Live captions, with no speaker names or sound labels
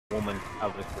moment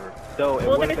of this group. So it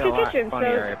Well, would have there's been a lot two kitchens,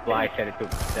 funnier so- if Bly said it to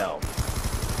himself.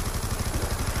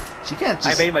 She can't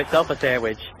just... I made myself a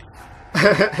sandwich. I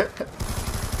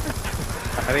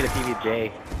made a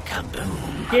PB&J.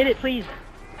 Get it, please.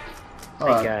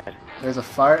 Thank God. There's a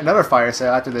fire, another fire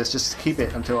sale after this. Just keep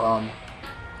it until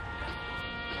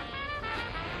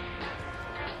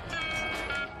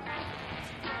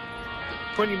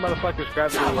 20 motherfuckers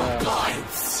grab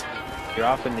the you're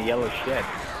off in the yellow shed.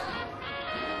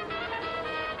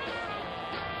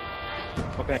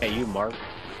 Looking at you, Mark.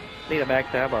 Need a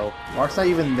max ammo. Mark's not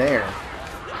even there.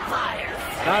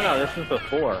 No, this is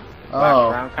before. Oh.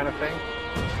 Last round kind of thing.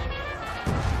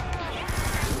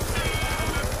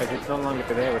 Because it's no longer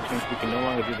there, which means we can no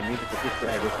longer do the music with this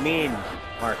guy. Which means,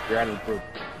 Mark, you're out of the group.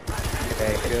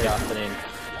 Okay, good.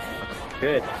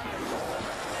 Good.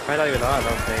 I'm not even on, I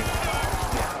don't think.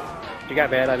 You got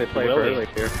mad I didn't play earlier.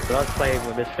 So I was playing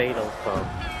with Miss Fatal, so...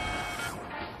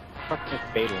 Fuck Miss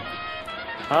Fatal.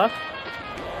 Huh?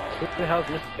 Who the hell is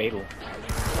Miss Fatal? Do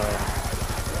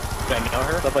I know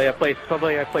her? Somebody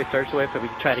I play search with, and we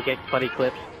try to get funny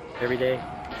clips every day.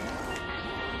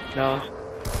 No. I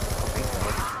don't think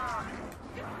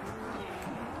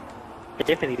so.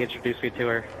 Tiffany introduced me to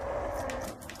her.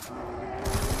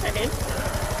 I did?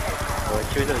 Well,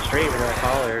 she was in the stream and I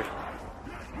followed her.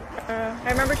 I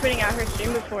remember tweeting out her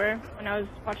stream before when I was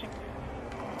watching.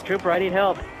 Trooper, I need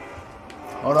help.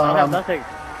 Hold I on. have nothing.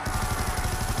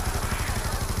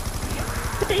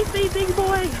 Stay big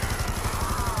boy!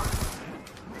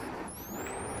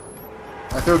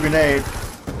 I threw a grenade.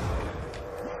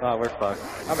 Oh, we're fucked.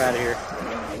 I'm out of here.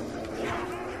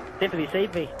 Tiffany,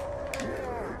 save me.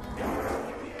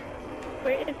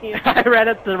 Where is you? I ran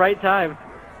at the right time.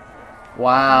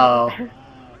 Wow.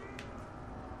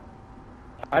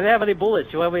 I didn't have any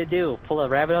bullets. What do we do? Pull a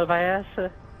rabbit out of my ass?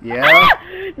 Yeah?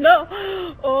 No!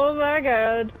 Oh my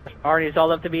god. Arnie, it's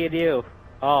all up to me and you.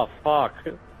 Oh, fuck.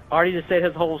 Arnie just set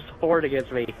his whole sword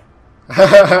against me. You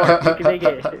can make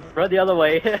it. Run the other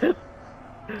way.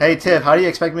 Hey Tiff, how do you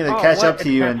expect me to catch what? up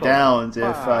to you in It's downs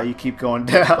if you keep going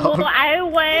down? Well, I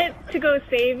went to go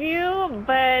save you,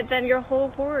 but then your whole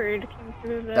horde came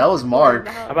through the... That was Mark.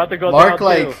 I'm about to go Mark, down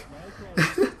like...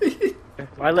 too.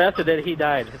 I left and then he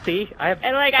died. See?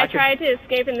 I tried to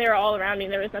escape and they were all around me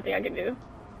and there was nothing I could do.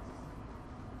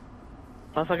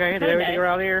 Sounds like I hit everything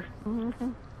around here. I'm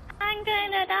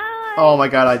gonna die! Oh my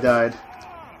god, I died.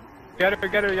 Get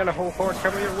her, you got a whole horde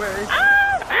coming your way.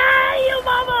 Ah, you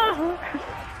mama!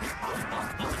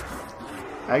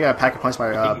 I got a pack a punch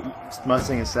by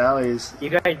Mustang and Sally's. You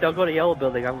guys don't go to Yellow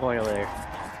Building, I'm going over there.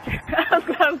 I was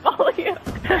gonna follow you.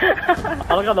 I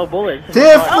don't got no bullets.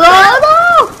 Tiff, run!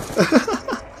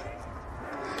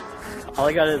 All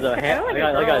I got is a hat.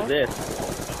 I got this.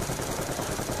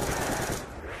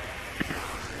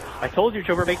 I told you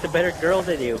Trooper makes a better girl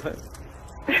than you.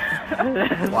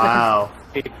 Wow.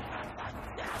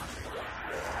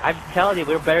 I'm telling you,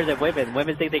 we're better than women.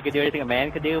 Women think they can do anything a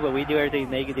man can do, but we do everything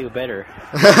they can do better.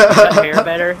 Cut hair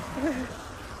better.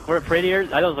 We're prettier.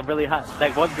 I know some really hot.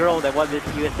 Like one girl that won Miss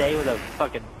USA was a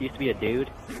fucking used to be a dude.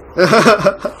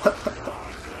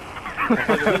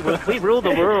 we rule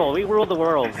the world. We rule the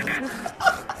world.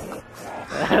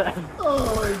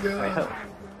 Oh my god.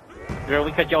 Girl,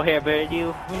 we cut your hair better than you.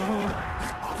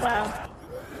 Wow.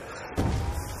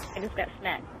 I just got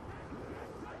snapped.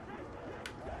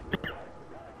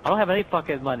 I don't have any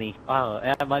fucking money. Oh,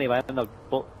 I have money, but I have no.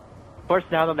 Of course,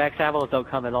 now the max ammo don't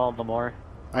come at all no more.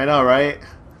 I know, right?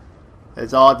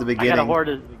 It's all at the beginning. I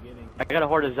got a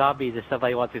horde of zombies if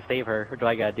somebody wants to save her, or do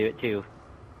I gotta do it too?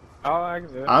 Oh, I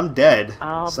can do it. I'm dead,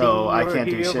 I'll so be I your can't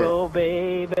do hero, shit.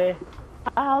 Baby.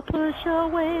 I'll push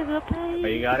away the pain. Oh,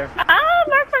 you got her? Ah,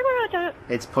 Mark.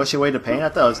 It's push away the pain? I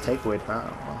thought it was take away the pain.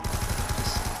 Well,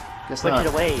 guess Push not.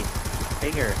 it away.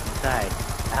 Finger inside.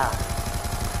 Ow.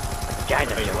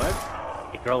 Vagina. Wait,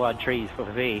 what? You grow on trees for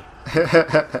me.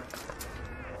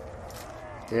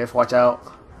 Tiff, watch out.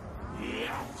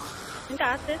 You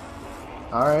got this.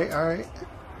 Alright, alright.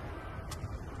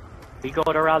 We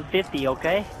going around 50,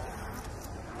 okay?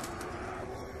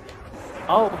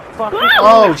 Oh, fuck.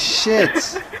 Oh,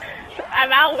 shit!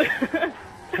 I'm out.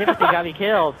 Timothy got me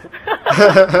killed.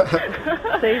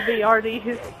 Save me,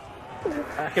 Arnie.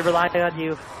 I can rely on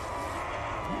you.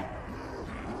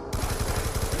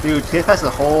 Dude, Tiff has a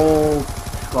whole,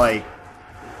 like,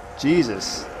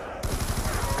 Jesus.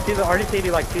 Dude, Arnie saved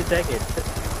me like 2 seconds.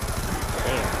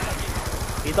 Damn.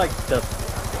 He's like the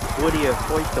Woody of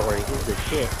Toy Story. He's the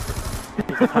shit.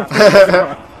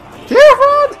 Tiff,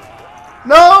 run!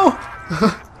 No!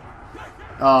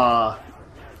 I'm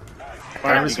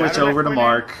gonna switch over to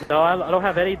Mark. No, I don't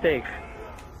have anything.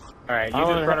 Alright, you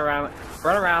just run around.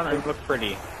 Run around and look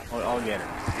pretty. I'll get her.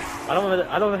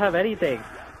 I don't have anything.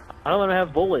 I don't even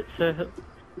have bullets. Yes,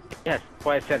 that's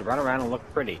why I said run around and look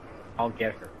pretty. I'll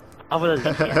get her. I'm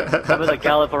gonna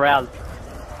gallop around.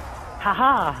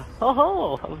 Haha! Oh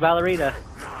ho! I'm a ballerina.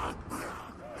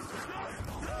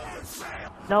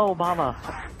 No, mama.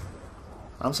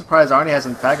 I'm surprised Arnie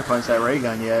hasn't pack-a-punched that ray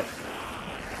gun yet.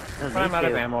 When I'm out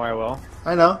of ammo, I will.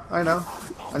 I know.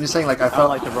 I'm just saying, like, I feel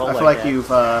like you've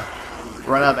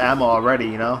run out of ammo already,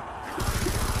 you know?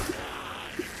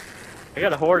 I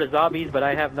got a horde of zombies, but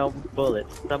I have no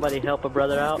bullets. Somebody help a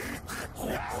brother out.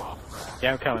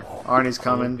 Yeah, I'm coming. Arnie's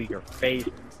coming. Be your face.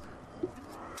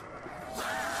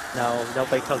 No,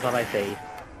 nobody comes on my face.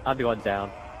 I'm going down.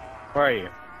 Where are you?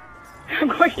 I'm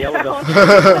going Yeah, down. we'll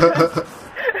go.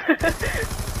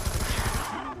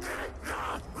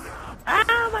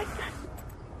 Ah, my God.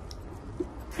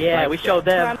 Yeah, we showed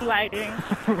them. I'm lighting.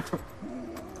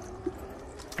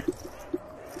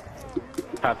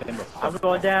 I'm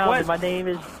going down. What? And my name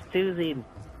is Susie.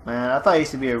 Man, I thought I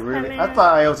used to be I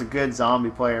thought I was a good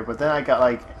zombie player, but then I got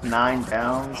like 9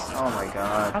 downs. Oh my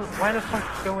god. Why the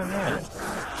fuck go in there?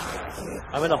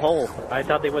 I'm in a hole. I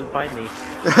thought they wouldn't find me.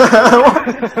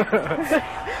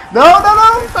 No!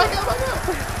 Back up!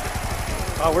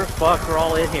 Oh, we're fucked. We're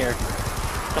all in here.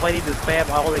 Somebody needs to spam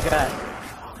all they got.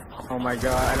 Oh my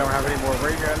god, I don't have any more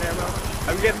ray gun ammo.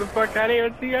 I'm getting the fuck out of here.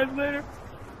 See you guys later.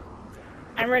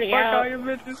 I'm ready Fuck out. all you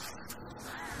bitches.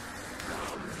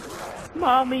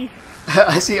 Mommy.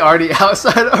 I see Arnie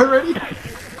outside already.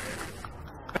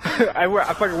 I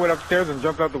fucking went upstairs and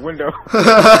jumped out the window.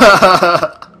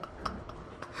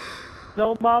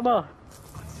 No, mama.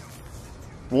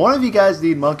 One of you guys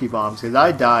need monkey bombs, because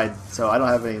I died, so I don't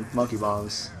have any monkey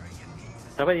bombs.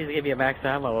 Somebody needs to give me a max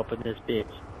ammo up in this bitch.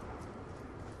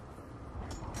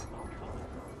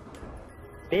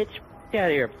 Bitch, get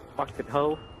out of here, fucking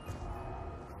hoe.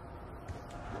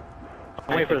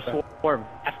 I'm waiting for the swarm.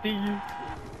 I see you.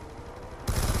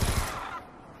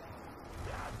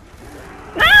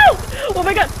 No! Oh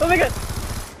my god! Oh my god!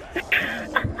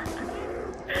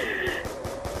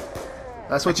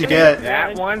 That's what you get.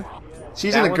 That one?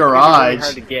 She's That in a one's gonna be really garage.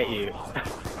 hard to get you.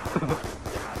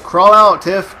 Crawl out,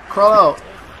 Tiff. Crawl out.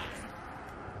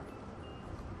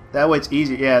 That way it's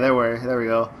easy. Yeah, there we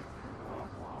go.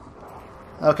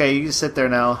 Okay, you just sit there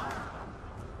now.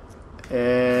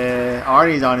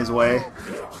 Arnie's on his way.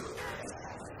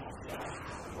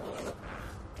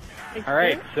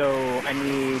 Alright, so I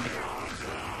need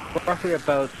roughly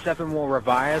about 7 more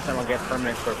revives and I'll get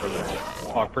permanent quick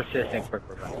revive. Or persistent quick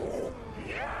revive.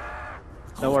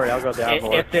 Don't worry, I'll go down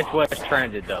more. If this was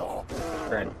trended though.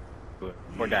 Trend.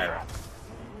 Or direct.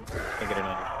 I get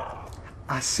another.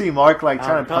 I see Mark like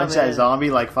trying I'm to punch that coming. zombie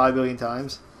like 5 billion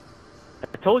times.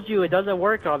 I told you it doesn't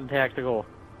work on tactical.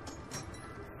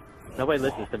 Nobody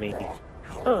listens to me.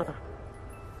 Ugh.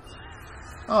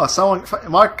 Oh,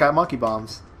 Mark got monkey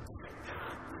bombs.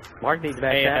 Mark needs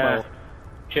max Hey, ammo.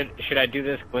 should I do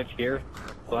this glitch here?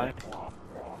 Black?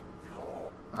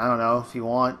 I don't know if you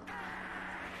want.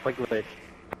 What glitch?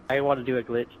 I want to do a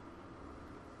glitch.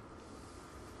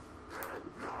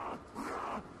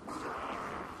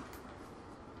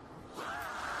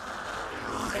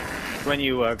 When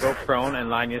you go prone and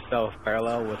line yourself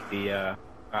parallel with the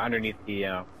underneath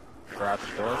the garage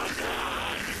door,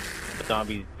 the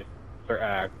zombies just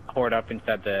horde up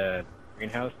inside the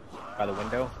greenhouse by the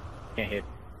window. Can't hit.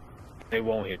 They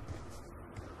won't hit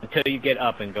until you get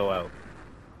up and go out.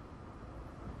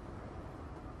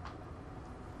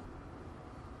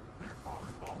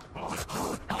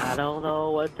 I don't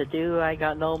know what to do. I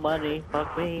got no money.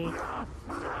 Fuck me.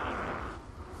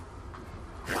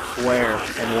 Where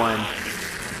and when?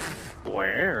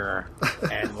 Where?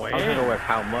 And where? I don't know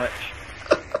how much.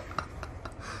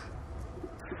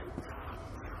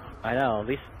 I know. At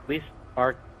least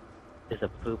Mark is a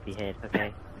poopy head.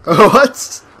 Okay.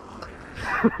 What?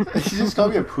 Did you just call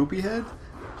me a poopy head?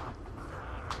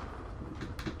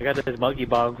 I got those monkey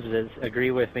bombs that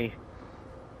agree with me.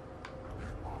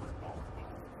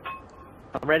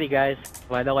 I'm ready, guys.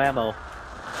 Well, no ammo.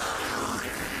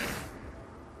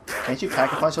 Can't you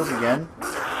pack a punch those again?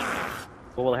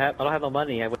 Well, I don't have no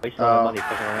money. I wasted all the money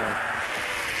fucking around.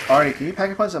 Arnie, can you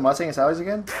pack a punch the Mustang and Sally's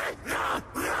again?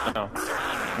 No.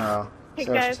 No. Hey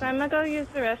So- guys, I'm gonna go use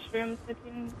the restroom. So you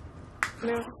can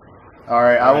move.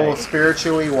 Alright, I will Right.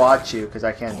 spiritually watch you because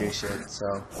I can't do shit,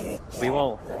 so. We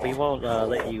won't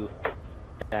let you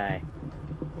die.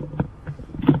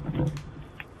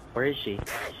 Where is she?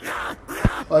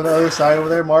 On the other side over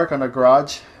there, Mark, on the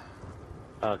garage.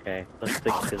 Okay, let's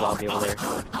stick the zombie over there.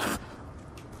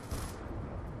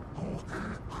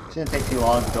 Shouldn't take too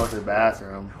long to go to the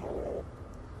bathroom.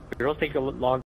 Girls take a long